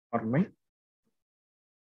my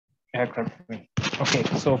aircraft wing. Okay,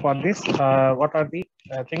 so for this, what are the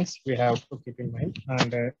things we have to keep in mind,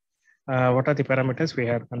 and what are the parameters we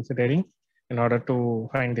are considering in order to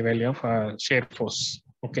find the value of shear force,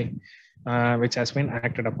 okay, which has been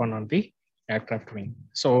acted upon on the aircraft wing.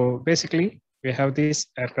 So basically, we have this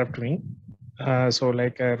aircraft wing, so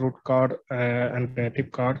like a root chord and a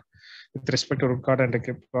tip chord. With respect to root chord and the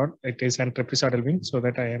tip chord, it is an trapezoidal wing, so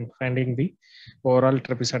that I am finding the overall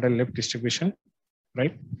trapezoidal lift distribution,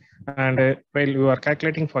 right? And while you are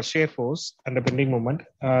calculating for shear force and the bending moment,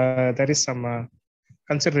 there is some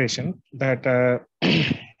consideration that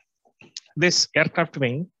this aircraft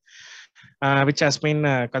wing, which has been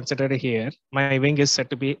considered here, my wing is said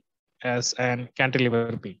to be as an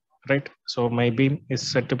cantilever beam, right? So my beam is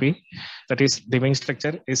said to be, that is the wing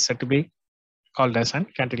structure is said to be called as an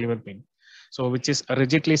cantilever beam. So which is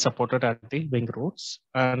rigidly supported at the wing roots,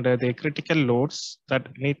 and the critical loads that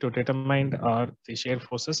need to determine are the shear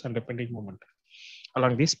forces and the bending moment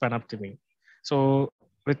along the span of the wing. So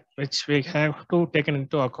with which we have to taken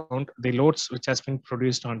into account the loads which has been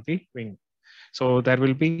produced on the wing. So there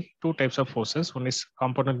will be two types of forces. One is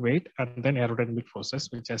component weight and then aerodynamic forces,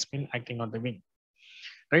 which has been acting on the wing,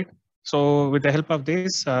 right? So with the help of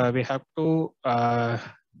this, we have to uh,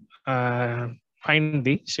 find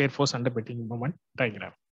the shear force under bending moment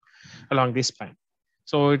diagram along this span.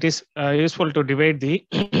 So it is useful to divide the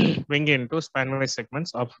wing into span-wise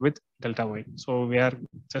segments of with delta y. So we are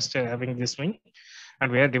just having this wing,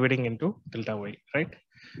 and we are dividing into delta y, right?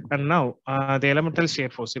 And now the elemental shear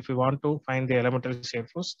force. If we want to find the elemental shear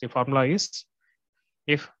force, the formula is,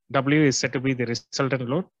 if W is said to be the resultant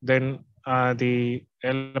load, then the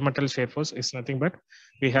elemental shear force is nothing but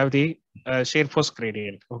we have the shear force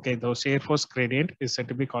gradient. Okay, the shear force gradient is said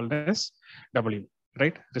to be called as W,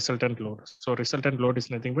 right? Resultant load. So resultant load is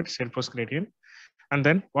nothing but shear force gradient. And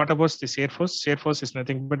then what about the shear force? Shear force is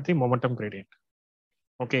nothing but the momentum gradient.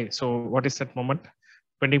 Okay, so what is that moment?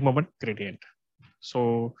 Bending moment gradient.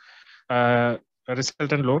 So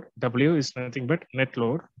resultant load W is nothing but net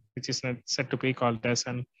load, which is said to be called as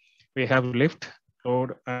an, we have lift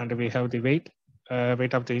load and we have the weight,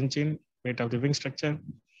 weight of the engine, weight of the wing structure,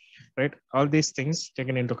 right? All these things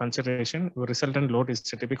taken into consideration, resultant load is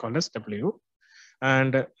said to be called as W.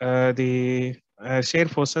 And the shear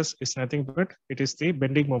forces is nothing but it is the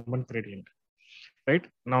bending moment gradient, right?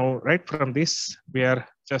 Now, right from this, we are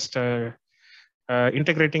just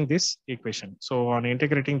integrating this equation. So on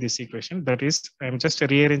integrating this equation, that is, I'm just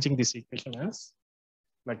rearranging this equation as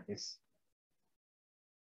like this,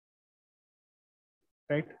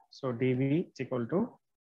 right? So dV is equal to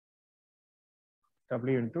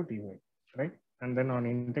W into dy, right? And then on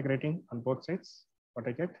integrating on both sides, what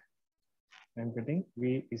I get, I'm getting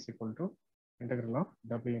V is equal to integral of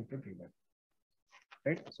W into dy,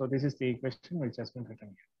 right? So this is the equation which has been written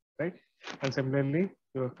here, right? And similarly,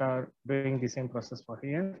 you are doing the same process for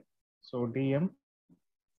here. So dm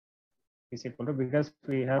is equal to, because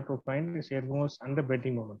we have to find the shear force and the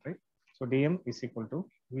bending moment, right? So dm is equal to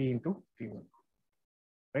V into T1,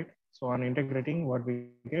 right? So on integrating, what we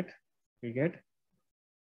get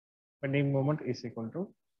bending moment is equal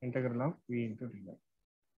to integral of V into dy,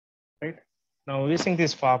 right? Now using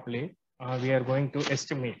this formula, we are going to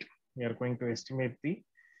estimate the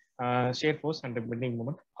shear force and the bending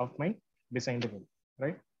moment of my designed wing,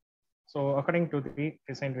 right? So according to the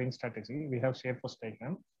design wing strategy, we have shear force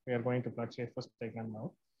diagram. We are going to plot shear force diagram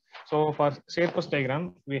now. So for shear force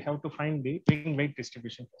diagram, we have to find the wing weight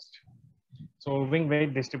distribution first. So wing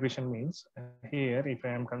weight distribution means here, if I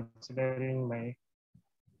am considering my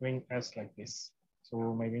wing as like this.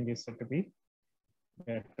 So my wing is said to be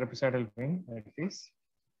a trapezoidal wing like this,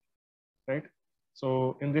 right?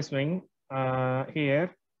 So in this wing,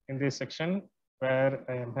 here in this section where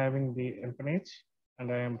I am having the empennage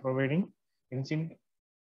and I am providing engine,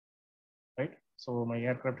 right? So my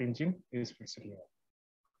aircraft engine is fixed here,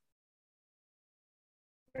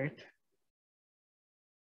 right?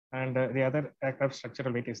 And the other aircraft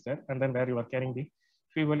structural weight is there, and then where you are carrying the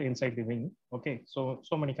fuel inside the wing. Okay, so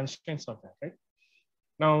many constraints of that, right?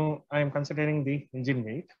 Now I am considering the engine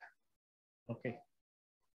weight, okay,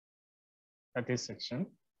 at this section.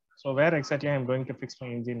 So where exactly I am going to fix my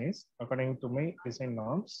engine is according to my design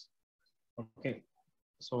norms. Okay,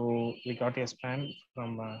 so we got a span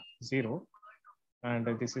from 0, and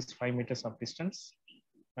this is 5 meters of distance,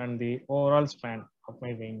 and the overall span of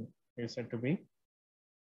my wing is said to be,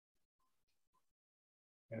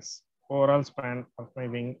 yes, overall span of my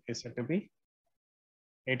wing is said to be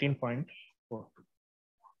 18.42,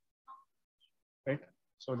 right?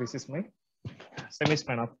 So this is my semi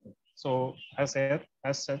span of wing. So as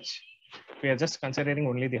such, We are just considering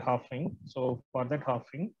only the half wing. So for that half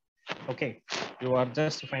wing, okay, you are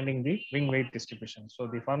just finding the wing weight distribution. So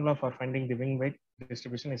the formula for finding the wing weight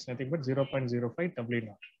distribution is nothing but 0.05 W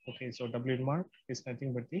naught. Okay, so W naught is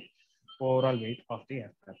nothing but the overall weight of the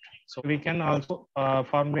aircraft. So we can also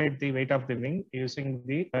formulate the weight of the wing using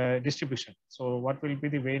the distribution. So what will be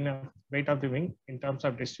the weight of the wing in terms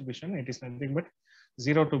of distribution? It is nothing but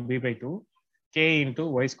 0 to b by 2 k into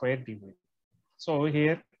y squared dy. So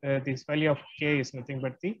here this value of k is nothing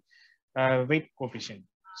but the weight coefficient.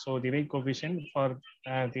 So the weight coefficient for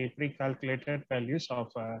the pre-calculated values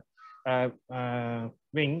of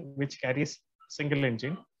wing which carries single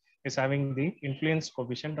engine is having the influence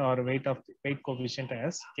coefficient or weight coefficient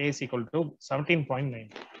as k is equal to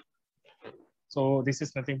 17.9. So this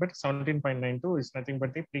is nothing but 17.92 is nothing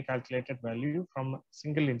but the pre-calculated value from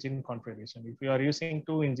single engine configuration. If you are using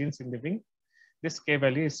two engines in the wing, this k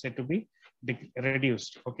value is said to be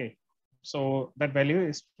reduced. Okay, so that value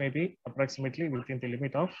is maybe approximately within the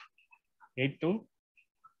limit of 8 to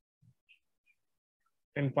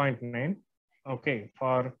 10.9. Okay,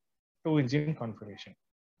 for two engine configuration.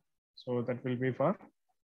 So that will be for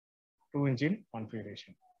two engine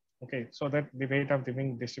configuration. Okay, so that the weight of the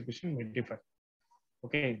wing distribution may differ.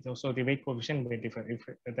 Okay, so the weight coefficient may differ if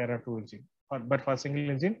there are two engine. But for single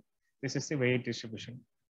engine, this is the weight distribution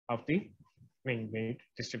of the wing weight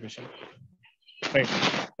distribution. Right.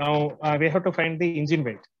 Now we have to find the engine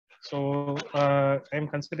weight. So I'm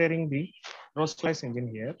considering the Rolls-Royce engine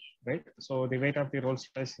here, right? So the weight of the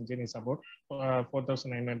Rolls-Royce engine is about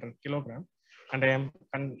 4,900 kilogram, and I am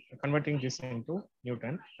converting this into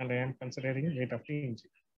Newton, and I am considering weight of the engine,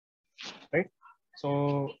 right?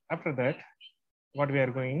 So after that, what we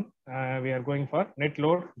are going for net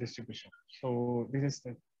load distribution. So this is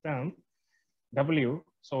the term W.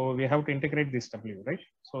 So we have to integrate this W, right?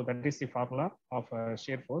 So that is the formula of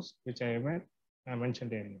shear force, which I have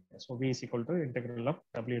mentioned earlier. So V is equal to integral of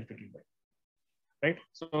W into dy, right?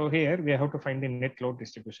 So here we have to find the net load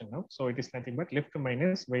distribution now. So it is nothing but lift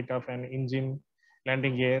minus weight of an engine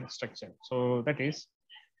landing gear structure. So that is,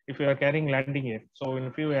 if you are carrying landing gear, so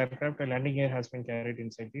in few aircraft, a landing gear has been carried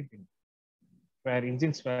inside the wing, where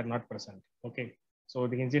engines were not present. Okay, so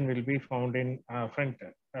the engine will be found in front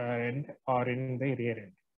end or in the rear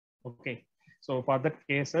end. Okay, so for that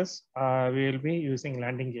cases, we will be using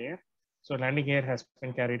landing gear. So landing gear has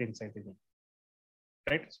been carried inside the wing,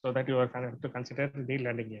 right? So that you are to consider the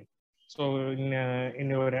landing gear. So in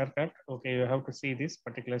your aircraft, okay, you have to see this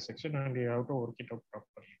particular section and you have to work it out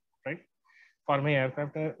properly, right? For my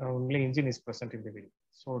aircraft, only engine is present in the wing,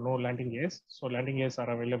 so no landing gears. So landing gears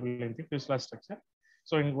are available in the fuselage structure.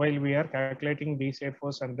 So while we are calculating the shear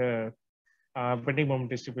force and the bending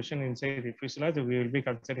moment distribution inside the fuselage, we will be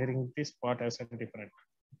considering this part as a different.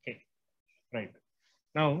 Okay, right.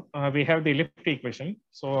 Now we have the lift equation.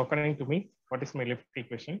 So according to me, what is my lift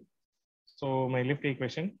equation? So my lift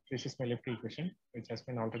equation, this is my lift equation, which has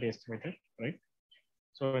been already estimated, right?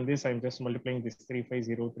 So in this, I'm just multiplying this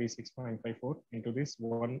 35036.54 into this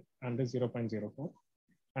 1 and 0.04.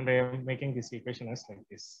 And I am making this equation as like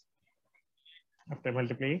this. After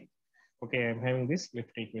multiplying, okay, I'm having this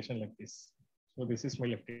lift equation like this. So this is my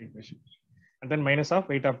lift equation. And then minus of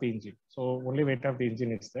weight of the engine. So only weight of the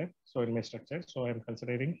engine is there. So in my structure, so I'm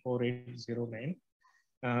considering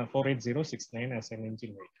 48069 as an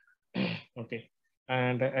engine weight. Okay,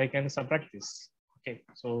 and I can subtract this. Okay,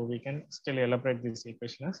 so we can still elaborate this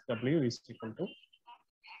equation as W is equal to,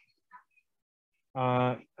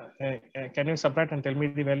 can you subtract and tell me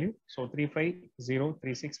the value? So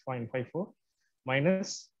 35036.54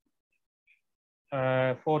 minus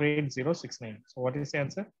 48069. So what is the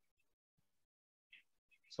answer?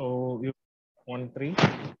 So you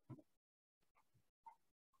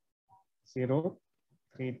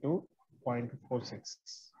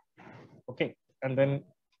 13032.46. Okay, and then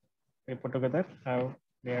we put together have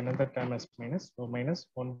the another term as minus, so minus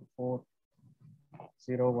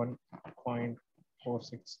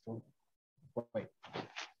 1401.462.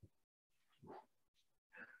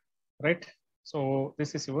 Right. So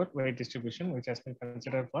this is your weight distribution, which has been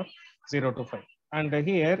considered for 0 to 5. And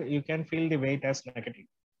here you can feel the weight as negative.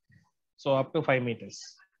 So up to 5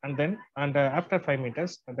 meters. And then after 5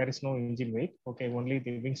 meters, there is no engine weight. Okay, only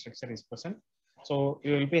the wing structure is present. So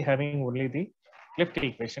you will be having only the lift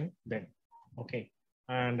equation then. Okay,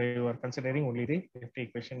 and you are considering only the lift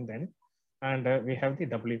equation then. And we have the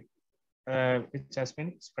W, which has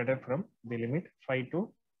been spread from the limit 5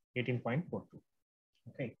 to 18.42.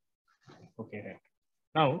 Okay. Okay, right.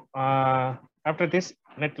 Now, after this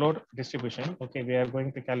net load distribution, okay, we are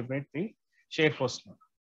going to calibrate the shear force now.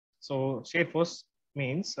 So shear force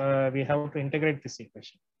means we have to integrate this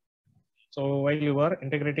equation. So while you are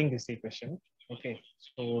integrating this equation, okay,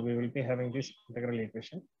 so we will be having this integral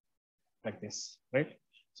equation like this, right?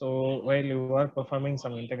 So while you are performing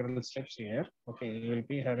some integral steps here, okay, you will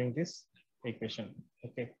be having this equation,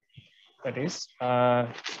 okay. That is,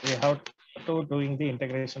 we have to doing the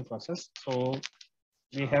integration process. So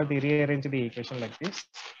we have the rearrange the equation like this.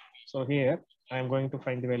 So here I am going to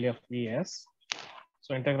find the value of v as,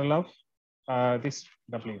 so integral of this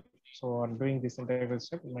w. So I'm doing this integral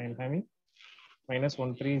step. I am having minus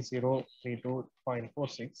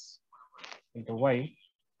 13032.46 into y,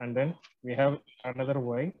 and then we have another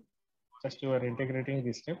y. Just you are integrating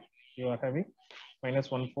this step, you are having minus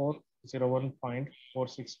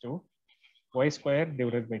 1401.462 y square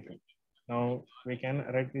divided by 2. Now we can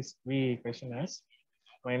write this v equation as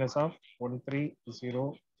minus of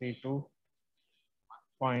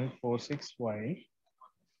 13032.46 y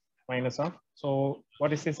minus of, so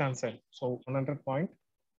what is this answer? So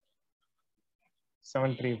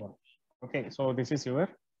 100.731. Okay, so this is your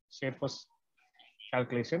shear force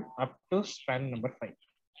calculation up to span number 5.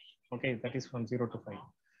 Okay, that is from 0 to 5.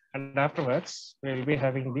 And afterwards, we will be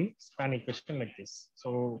having the span equation like this.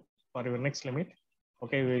 So for your next limit,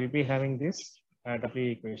 okay, we will be having this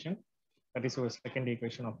W equation. That is your second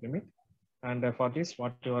equation of limit. And for this,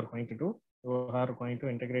 what you are going to do, you are going to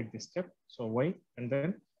integrate this step. So y, and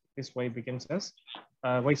then this y becomes as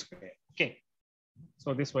y square. Okay,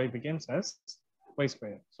 so this y becomes as y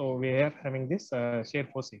square. So we are having this shear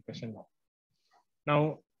force equation now.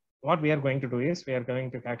 Now, what we are going to do is we are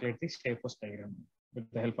going to calculate the shear force diagram with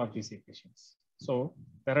the help of these equations. So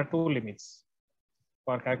there are two limits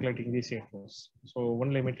for calculating the shear force. So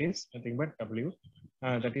one limit is nothing but W,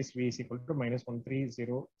 that is V is equal to minus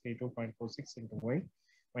 13032.46 into Y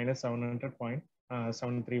minus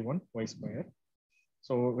 700.731 Y square.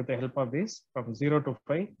 So with the help of this, from 0 to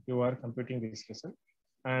 5, you are computing this result.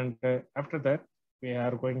 And after that, we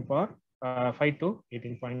are going for 5 to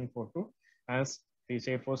 18.42 as the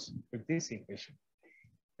shear force with this equation,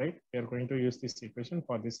 right? We are going to use this equation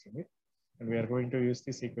for this limit, and we are going to use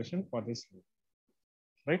this equation for this limit,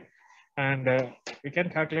 right? And we can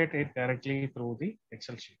calculate it directly through the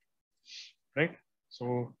Excel sheet, right?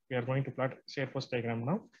 So we are going to plot shear force diagram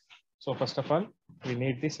now. So first of all, we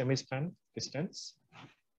need the semi-span distance,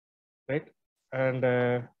 right? And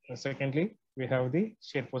secondly, we have the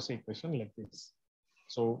shear force equation like this.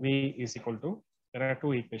 So V is equal to, there are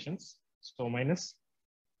two equations. So minus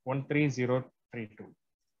 13032.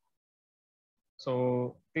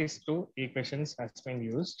 So these two equations has been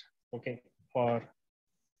used, okay, for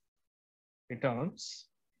the terms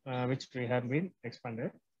which we have been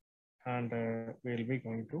expanded, and we will be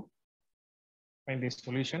going to find the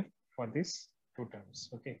solution for these two terms,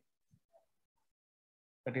 okay.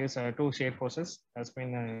 That is two shear forces has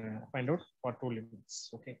been find out for two limits,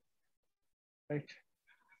 okay, right.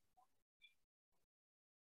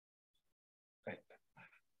 Right.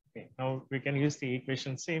 Okay, now we can use the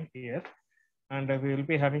equation same here, and we will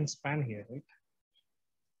be having span here, right?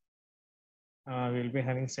 We will be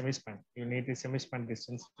having semi-span. You need the semi-span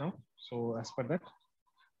distance now. So as per that,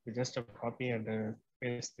 we just copy and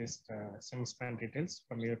paste this semi-span details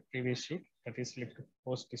from your previous sheet, that is lift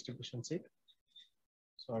force distribution sheet.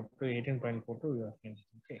 So up to 18.42, you are in.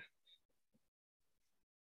 Okay.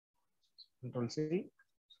 Control C,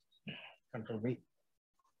 Control V.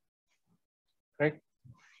 Right.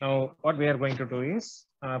 Now, what we are going to do is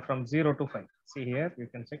from 0 to 5. See here, you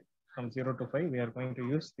can check from 0 to 5, we are going to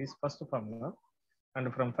use this first formula.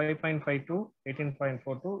 And from 5.5 to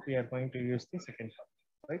 18.42, we are going to use the second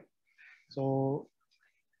formula, right? So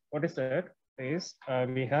what is that? Is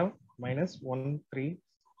we have minus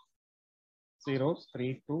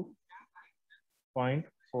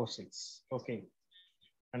 13032.46, okay,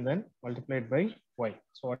 and then multiplied by y.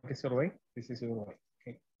 So what is your y? This is your y,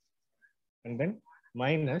 okay, and then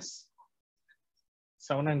minus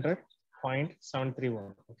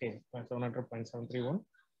 700.731, okay, 700.731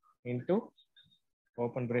 into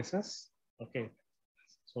open braces, okay.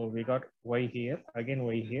 So we got y here, again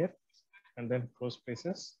y here, and then close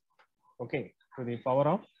braces, okay, to the power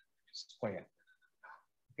of square,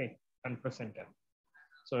 okay, and press enter.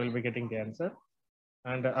 So we'll be getting the answer,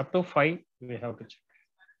 and up to 5 we have to check.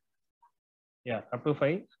 Yeah, up to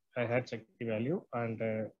 5 I had checked the value, and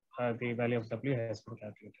the value of W has been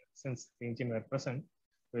calculated. Since the engine were present,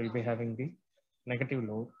 we will be having the negative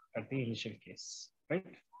load at the initial case, right?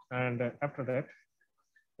 And after that,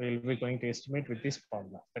 we will be going to estimate with this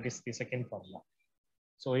formula, that is the second formula.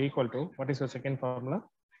 So equal to, what is your second formula?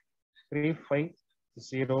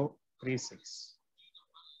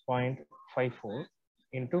 35036.54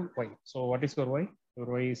 into y. So what is your y?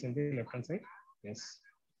 Your y is in the left hand side. Yes.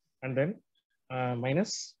 and then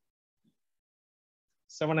minus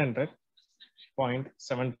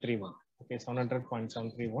 700.731. Okay,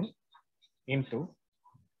 700.731 into,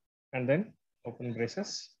 and then open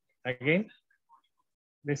braces again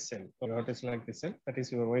this cell. So what is like this cell? That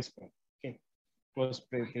is your y square. Okay, close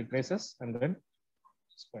the braces and then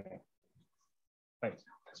square. Right.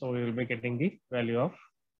 So we will be getting the value of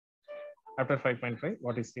after 5.5.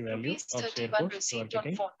 What is the value of shear force you are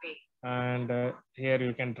getting? And here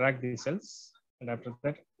you can drag the cells, and after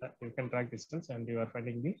that you can drag the cells, and you are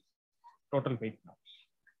finding the total weight now.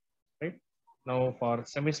 Right. Now for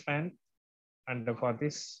semi-span and for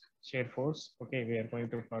this shear force, okay, we are going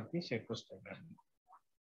to plot the shear force diagram.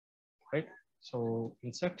 Right. So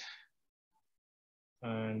insert,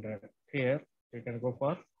 and here you can go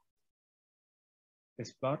for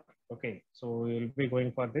this plot. Okay, so we will be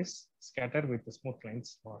going for this scatter with the smooth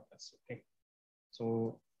lines more or less. Okay,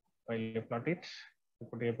 so while you plot it, you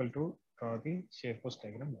could be able to draw the shear force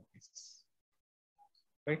diagram like this.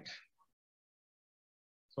 Right.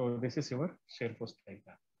 So this is your shear force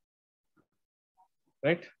diagram.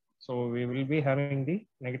 Right. So we will be having the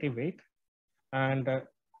negative weight, and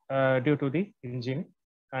due to the engine,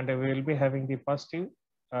 and we will be having the positive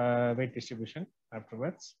weight distribution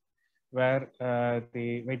afterwards, where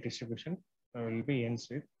the weight distribution will be ends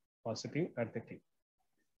with positive at the tip.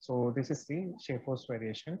 So this is the shear force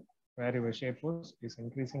variation, where your shear force is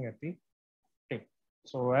increasing at the tip.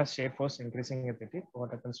 So as shear force increasing at the tip,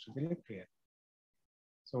 what happens to the lift here?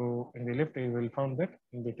 So in the lift, you will find that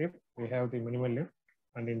in the tip we have the minimal lift,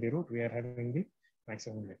 and in the root we are having the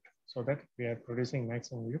maximum lift. So that we are producing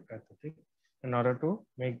maximum lift at the tip in order to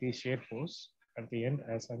make the shear force at the end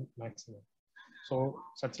as a maximum. So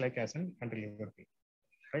such like as an cantilever beam,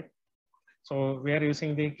 right? So we are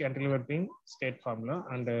using the cantilever beam state formula,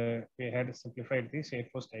 and we had simplified the shear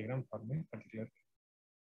force diagram for the particular.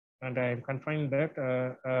 And I am confined that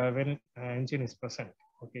when engine is present,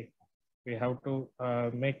 okay, we have to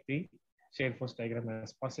make the shear force diagram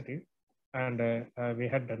as positive, and we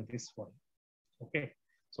had done this one. Okay,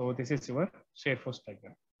 so this is your shear force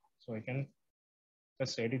diagram. So I can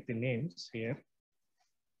just edit the names here.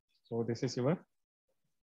 So this is your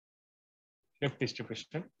lift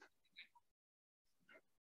distribution,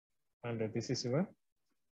 and this is your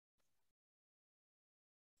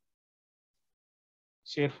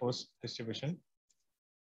shear force distribution.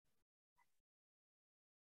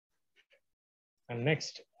 And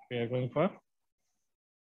next we are going for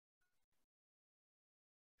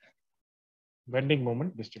bending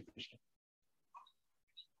moment distribution.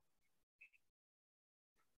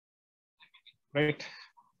 Right.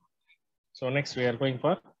 So next we are going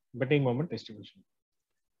for bending moment distribution.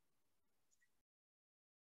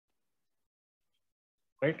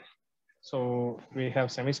 Right. So we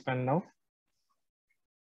have semi-span now.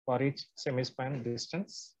 For each semi-span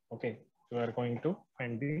distance, okay, we are going to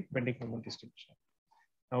find the bending moment distribution.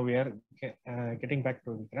 Now we are getting back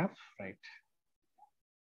to the graph, right?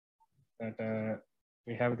 That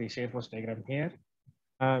we have the shear force diagram here.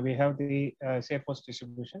 We have the shear force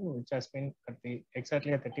distribution, which has been at the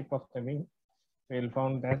exactly at the tip of the wing. We will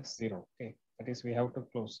found as 0. Okay, that is we have to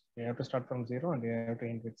close. We have to start from 0 and we have to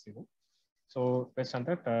end with 0. So based on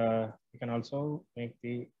that, we can also make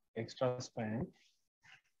the extra span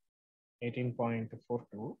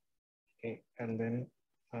 18.42. Okay, and then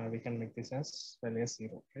we can make this as well as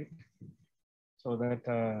 0, right? So that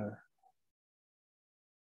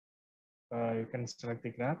you can select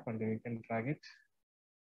the graph and you can drag it.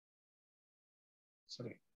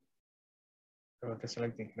 Sorry, I have to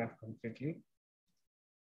select the graph completely.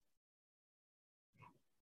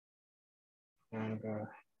 And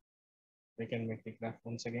we can make the graph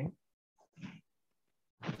once again.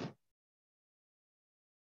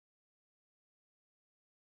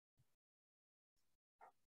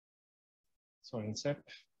 So insert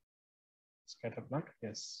scatter plot.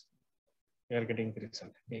 Yes, we are getting the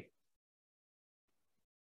result. Okay.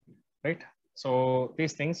 Right. So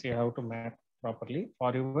these things you have to map properly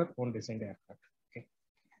for your own designed aircraft. Okay.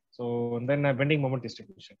 So and then bending moment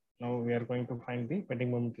distribution. Now we are going to find the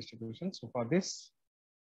bending moment distribution. So for this,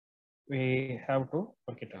 we have to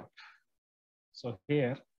work it out. So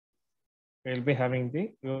here we will be having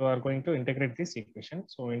the, you are going to integrate this equation.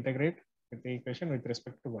 So integrate with the equation with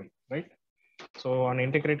respect to y, right? So on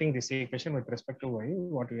integrating this equation with respect to y,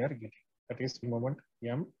 what we are getting, that is moment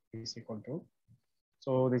m is equal to,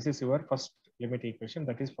 so this is your first limit equation,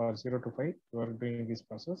 that is for 0 to 5, you are doing this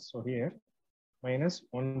process. So here minus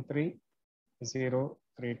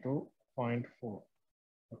 13032.4.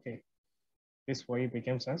 Okay, this y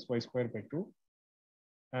becomes as y square by 2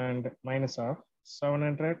 and minus of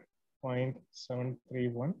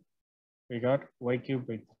 700.731 we got y cube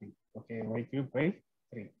by 3. Okay, y cube by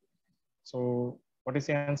 3. So what is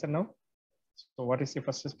the answer now? So what is the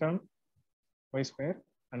first term? Y square.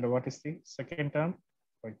 And what is the second term?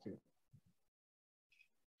 Y cube.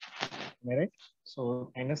 Am I right?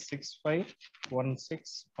 So minus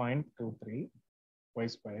 6516.23 y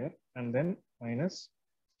square, and then minus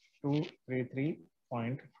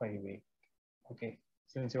 233.58. Okay,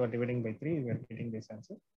 since you are dividing by 3, we are getting this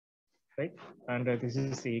answer, right? And this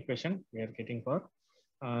is the equation we are getting for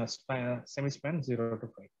semi-span 0 to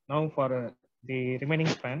 5. Now for the remaining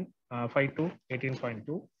span 5 to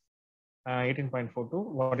 18.2,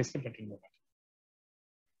 18.42, what is the bending moment?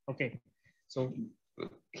 Okay, so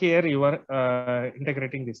here you are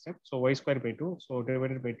integrating this step. So y square by 2, so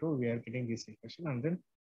divided by 2, we are getting this equation, and then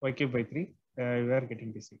y cube by 3, we are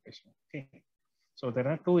getting this equation. Okay, so there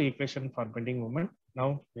are two equations for bending moment.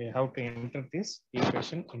 Now we have to enter this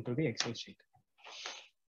equation into the Excel sheet.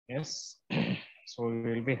 Yes, so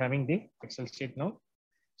we will be having the Excel sheet now.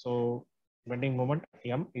 So bending moment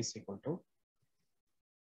M is equal to,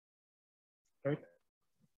 right?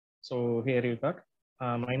 So here you got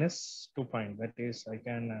minus 2 point. That is, I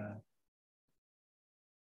can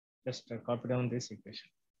just copy down this equation,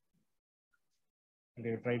 and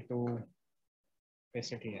you try to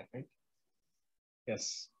paste it here, right?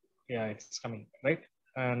 Yes, yeah, it's coming, right?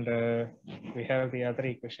 And we have the other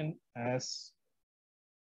equation as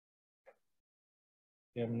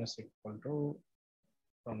M is equal to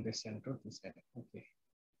from this end to this end. Okay.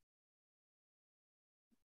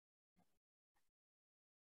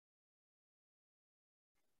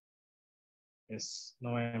 Yes,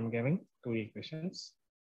 now I am giving two equations,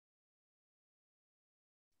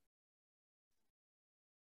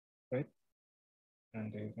 right?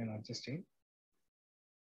 And you can adjust it.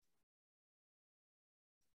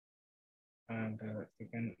 And you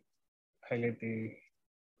can highlight the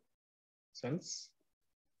cells.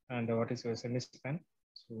 And what is your semi-span?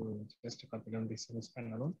 So just copy down the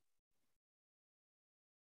semi-span alone.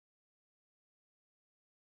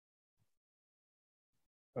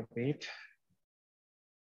 Copy it,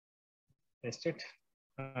 paste it,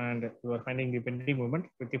 and you are finding the bending moment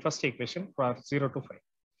with the first equation for 0 to 5.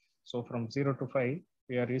 So from 0 to 5,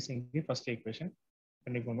 we are using the first equation,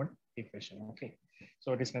 bending moment equation. Okay,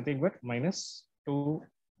 so it is nothing but minus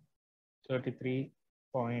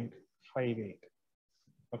 233.58.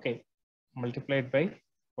 Okay, multiplied by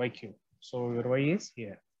y cube. So your y is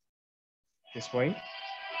here. This y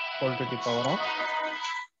whole to the power of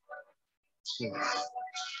 2.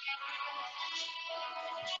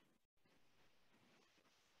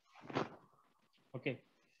 Okay,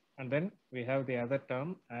 and then we have the other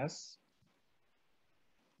term as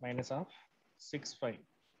minus of 65.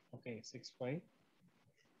 Okay,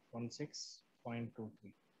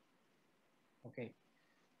 6516.23. Okay,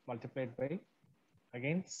 multiplied by,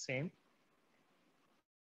 again same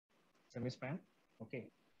semi-span.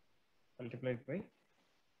 Okay, multiplied by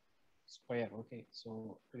square. Okay,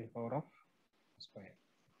 so to the power of square.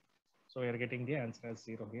 So we are getting the answer as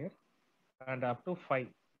 0 here, and up to 5.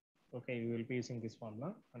 Okay, you will be using this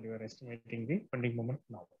formula, and you are estimating the bending moment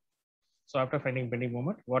now. So after finding bending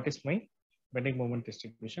moment, what is my bending moment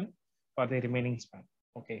distribution for the remaining span?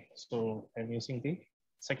 Okay, so I'm using the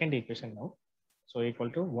second equation now. So equal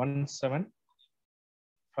to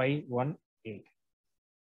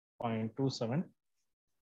 17518.27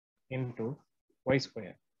 into y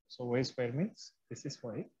square. So y square means this is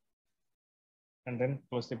y, and then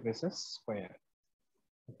close the braces, square.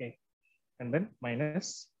 Okay, and then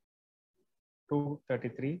minus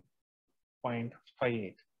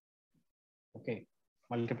 233.58. Okay,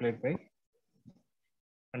 multiplied by,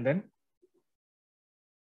 and then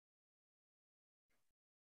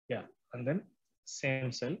yeah, and then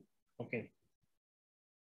same cell. Okay,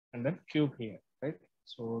 and then cube here, right?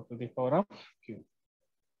 So to the power of cube,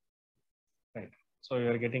 right? So you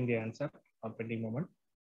are getting the answer of bending moment,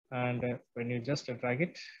 and when you just drag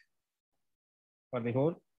it for the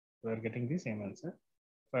whole, you are getting the same answer,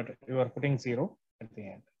 but you are putting 0 at the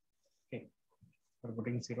end. Okay, you are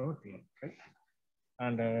putting 0 at the end, right?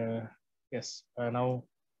 And yes, now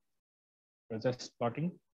we're just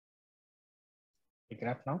plotting the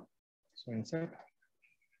graph now. So insert,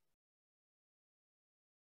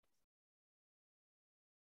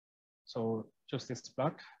 so choose this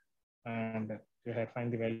plot, and you have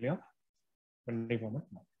find the value of bending moment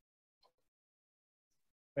now,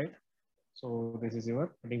 right? So this is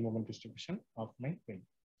your bending moment distribution of my wing.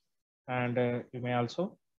 And you may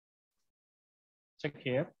also check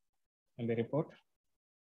here in the report.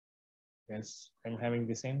 Yes, I'm having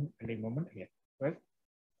the same bending moment here, right?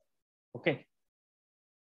 Okay,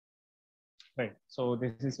 right? So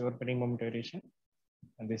this is your bending moment variation,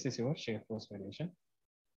 and this is your shear force variation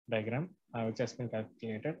diagram, which has been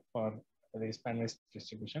calculated for the span-wise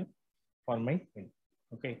distribution for my wing.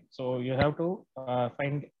 Okay, so you have to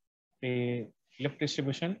find the lift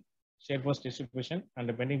distribution, shear force distribution, and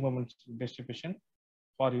the bending moment distribution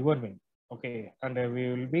for your wing. Okay, and we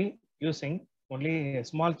will be using only a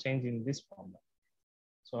small change in this formula.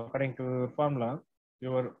 So according to your formula,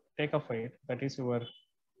 your takeoff weight, that is your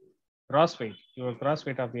gross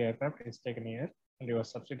weight of the aircraft is taken here, and you are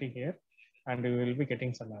substituting here, and you will be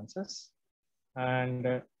getting some answers. And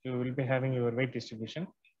you will be having your weight distribution,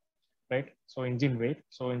 right? So engine weight.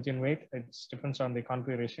 So engine weight, it depends on the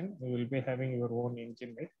configuration. You will be having your own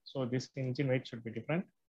engine weight. So this engine weight should be different.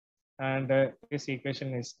 And this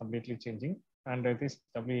equation is completely changing. And this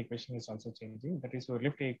W equation is also changing. That is your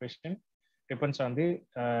lift equation depends on the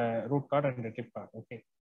root card and the tip card. Okay.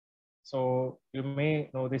 So you may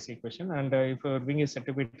know this equation. And if your wing is set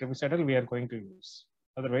to be trapezoidal, we are going to use.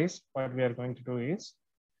 Otherwise, what we are going to do is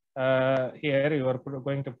here you are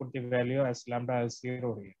going to put the value as lambda as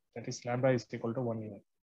 0 here. That is lambda is equal to 1 here.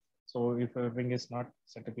 So if your wing is not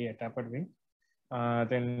set to be a tapered wing,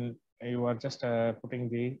 then you are just putting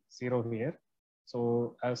the 0 here.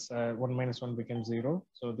 So as 1 minus 1 becomes 0,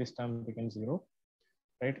 so this term becomes 0,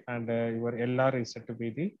 right? And your LR is set to be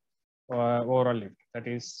the overall lift. That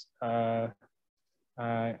is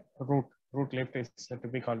root lift is set to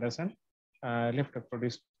be called as an lift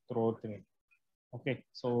produced throughout the wing. Okay,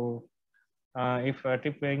 so if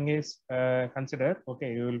tip wing is considered,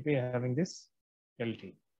 okay, you will be having this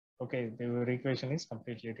LT. Okay, the equation is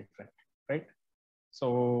completely different, right?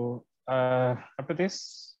 So after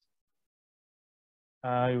this,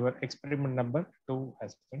 your experiment number 2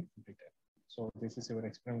 has been completed. So this is your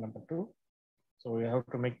experiment number 2. So you have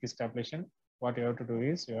to make this tabulation. What you have to do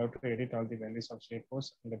is you have to edit all the values of shear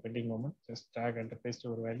force and the bending moment. Just drag and paste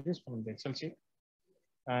your values from the Excel sheet.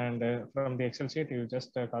 And from the Excel sheet, you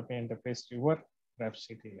just copy and paste your graph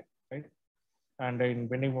sheet here, right? And in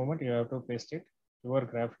bending moment, you have to paste it, your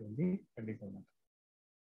graph in the bending moment.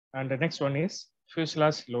 And the next one is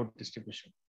fuselage load distribution.